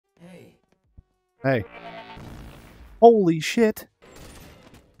Hey. Holy shit.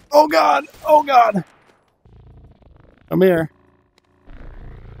 Oh god! Oh god! Come here.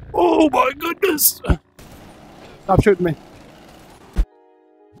 Oh my goodness! Stop shooting me. Give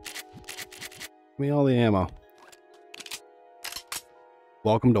me all the ammo.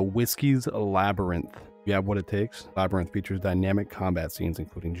 Welcome to Whiskey's Labyrinth. You have what it takes. Labyrinth features dynamic combat scenes,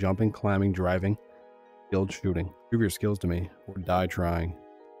 including jumping, climbing, driving, skilled shooting. Prove your skills to me, or die trying.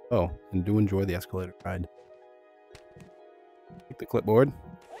 Oh, and do enjoy the escalator ride. Take the clipboard.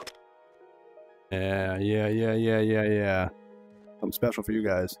 Yeah. Something special for you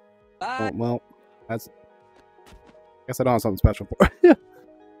guys. Oh, well, that's... I guess I don't have something special for you.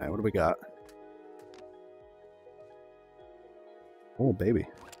 Alright, what do we got? Oh, baby.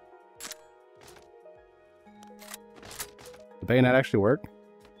 The bayonet actually work?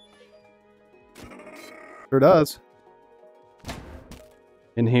 Sure does.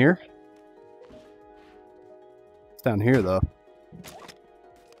 In here? It's down here, though.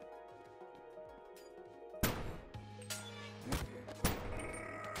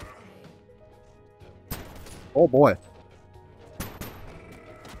 Oh, boy.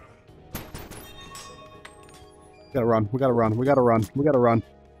 We gotta run. We gotta run. We gotta run. We gotta run.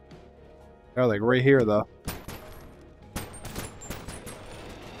 They're like right here, though.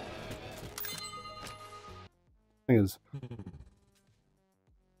 Thing is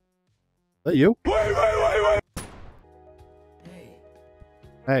that you? Wait.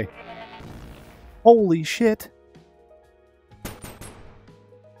 Hey. Holy shit.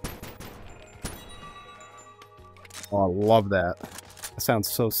 Oh, I love that. That sounds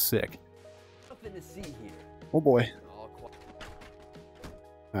so sick. Nothing to see here. Oh boy.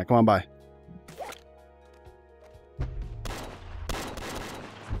 Alright, come on by.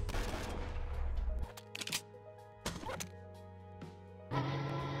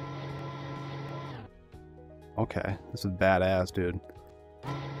 Okay, this is badass, dude.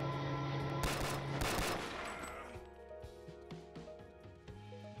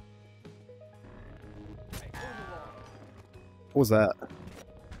 What was that?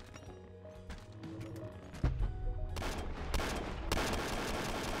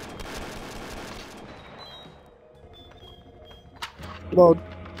 Load.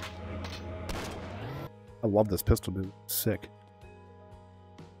 I love this pistol, dude. Sick.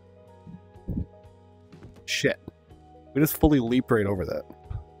 Shit. We just fully leaped right over that.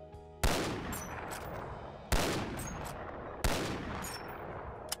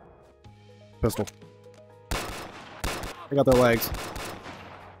 Pistol. I got their legs.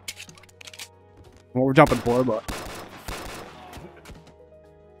 What we're jumping for, but...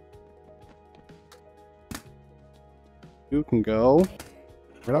 You can go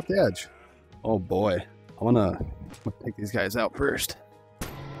right off the edge. Oh boy. I'm gonna take these guys out first.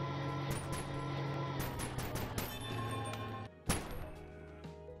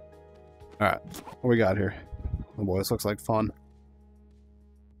 Alright, what we got here? Oh boy, this looks like fun.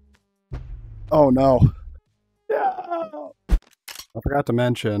 Oh no. No! I forgot to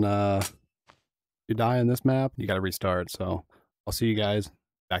mention, if you die in this map, you gotta restart, so I'll see you guys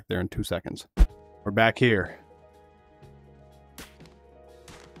back there in 2 seconds. We're back here.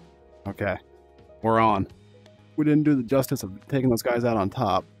 Okay, we're on. We didn't do the justice of taking those guys out on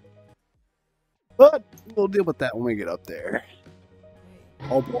top, but we'll deal with that when we get up there.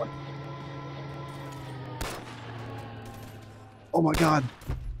 Oh boy. Oh my god.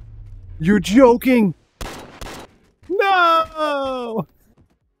 You're joking! No!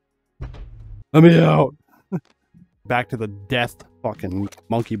 Let me out. Back to the death fucking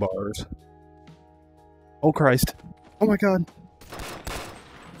monkey bars. Oh Christ. Oh my god.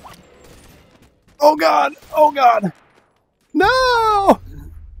 Oh god! Oh god! No!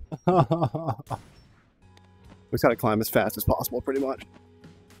 We just gotta climb as fast as possible, pretty much.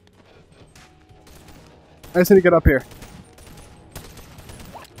 I just need to get up here.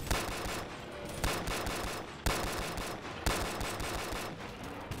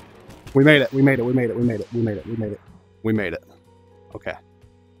 We made it. We made it. We made it. We made it. We made it. We made it. We made it. Okay.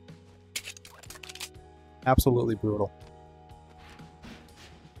 Absolutely brutal.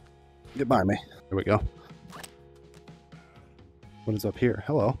 Get by me. There we go. What is up here?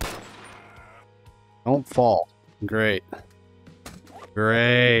 Hello. Don't fall. Great.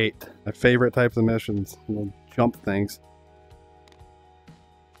 Great. My favorite types of missions. Little jump things.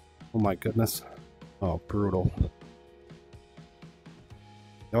 Oh my goodness. Oh, brutal.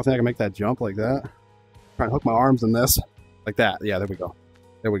 You don't think I can make that jump like that? Trying to hook my arms in this. Like that. Yeah, there we go.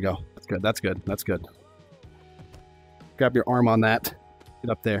 There we go. That's good. That's good. That's good. Grab your arm on that. Get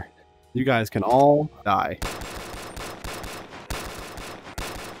up there. You guys can all die.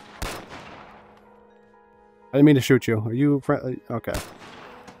 I didn't mean to shoot you. Are you friendly? Okay.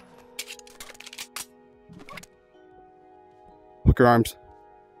 Hook your arms.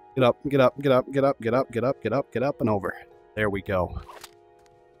 Get up, get up, get up, get up, get up, get up, get up, get up, and over. There we go.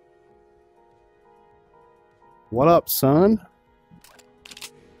 What up, son?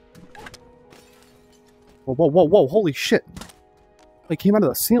 Whoa, whoa, whoa, whoa, holy shit. It came out of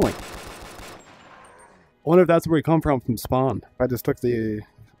the ceiling. I wonder if that's where we come from spawn. I just took the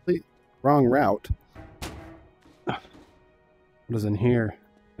complete wrong route. What is in here?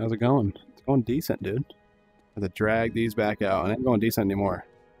 How's it going? It's going decent, dude. I have to drag these back out. It ain't going decent anymore.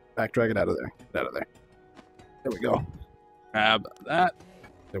 Back, drag it out of there. Get out of there. There we go. Grab that.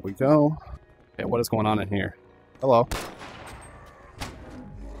 There we go. Okay, what is going on in here? Hello.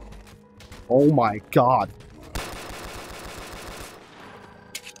 Oh my god.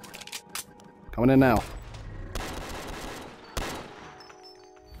 Coming in now.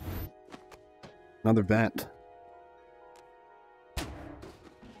 Another vent.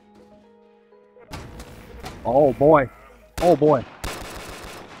 Oh boy. Oh boy.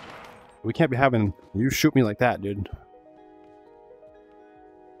 We can't be having you shoot me like that, dude.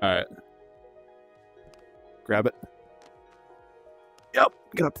 Alright. Grab it. Yep.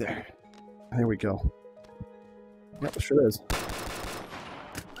 Get up there. There we go. Yep, it sure is.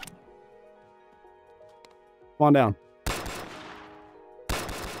 Come on down.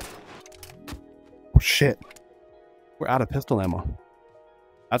 Oh shit. We're out of pistol ammo.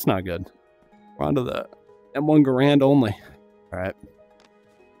 That's not good. We're on to the M1 Garand only. Alright.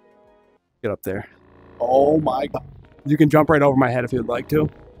 Get up there. Oh my god. You can jump right over my head if you'd like to.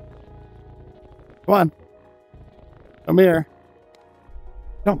 Come on. Come here.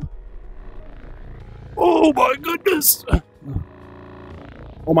 Jump. Oh my goodness.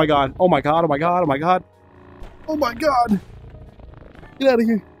 Oh my god. Oh my god. Oh my god. Oh my god. Oh my god. Get out of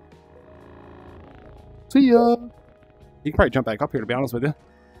here. See ya. You can probably jump back up here, to be honest with you.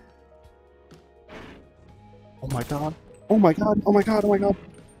 Oh my god. Oh my god. Oh my god. Oh my god.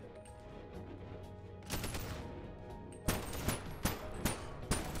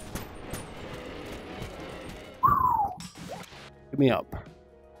 Get me up.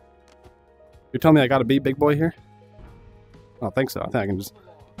 You're telling me I gotta be big boy here? I don't think so. I think I can just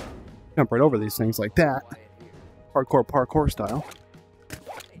jump right over these things like that. Hardcore parkour style.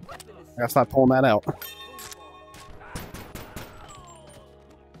 I gotta stop pulling that out.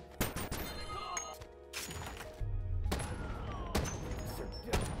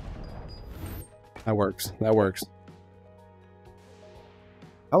 That works. That works.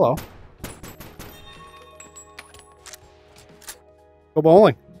 Hello. Go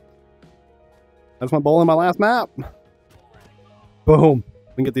bowling. I just went bowling my last map. Boom.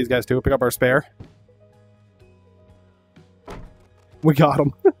 We can get these guys too. Pick up our spare. We got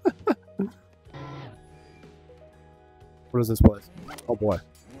them. What is this place? Oh boy.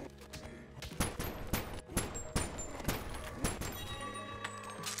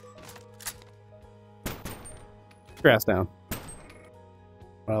 Grass down.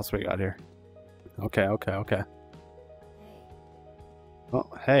 What else we got here? Okay, okay, okay. Oh,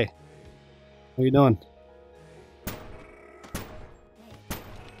 hey. What are you doing? What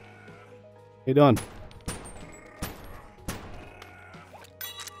are you doing?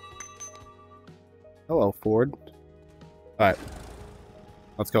 Hello, Ford. Alright.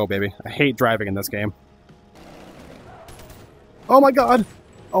 Let's go, baby. I hate driving in this game. Oh my god!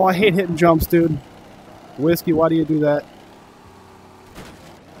 Oh, I hate hitting jumps, dude. Whiskey, why do you do that?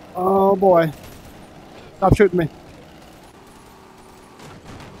 Oh boy. Stop shooting me.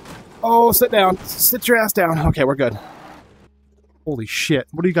 Oh, sit down. Sit your ass down. Okay, we're good. Holy shit.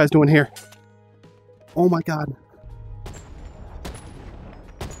 What are you guys doing here? Oh my god.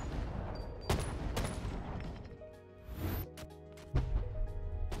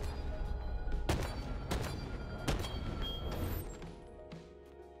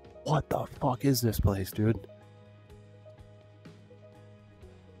 What the fuck is this place, dude?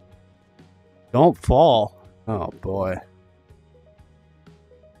 Don't fall. Oh boy.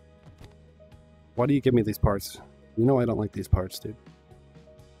 Why do you give me these parts? You know I don't like these parts, dude.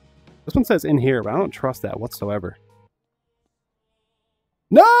 This one says in here, but I don't trust that whatsoever.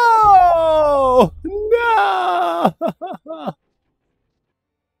 No! No!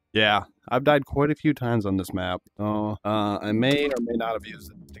 Yeah, I've died quite a few times on this map. So, I may or may not have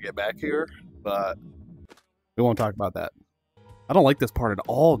used it to get back here, but we won't talk about that. I don't like this part at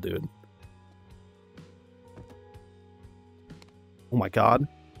all, dude. Oh my god.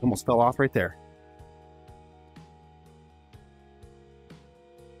 Almost fell off right there.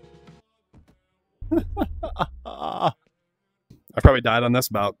 I probably died on this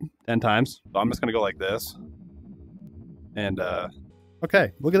about 10 times, so I'm just gonna go like this. And,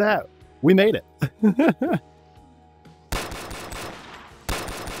 okay, look at that. We made it.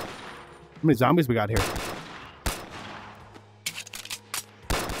 How many zombies we got here?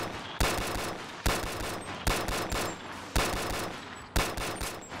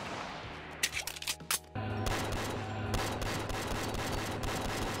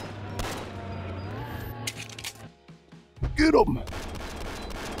 Get him!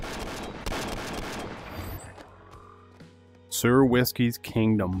 SirWhisky's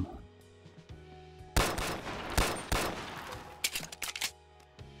Kingdom.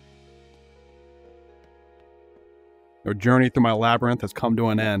 Your journey through my labyrinth has come to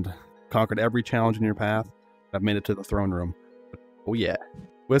an end. Conquered every challenge in your path. I've made it to the throne room. Oh yeah.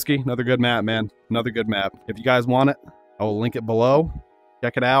 Whiskey, another good map, man. Another good map. If you guys want it, I will link it below.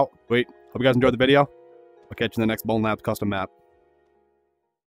 Check it out. Sweet. Hope you guys enjoyed the video. I'll catch you in the next Bonelab custom map.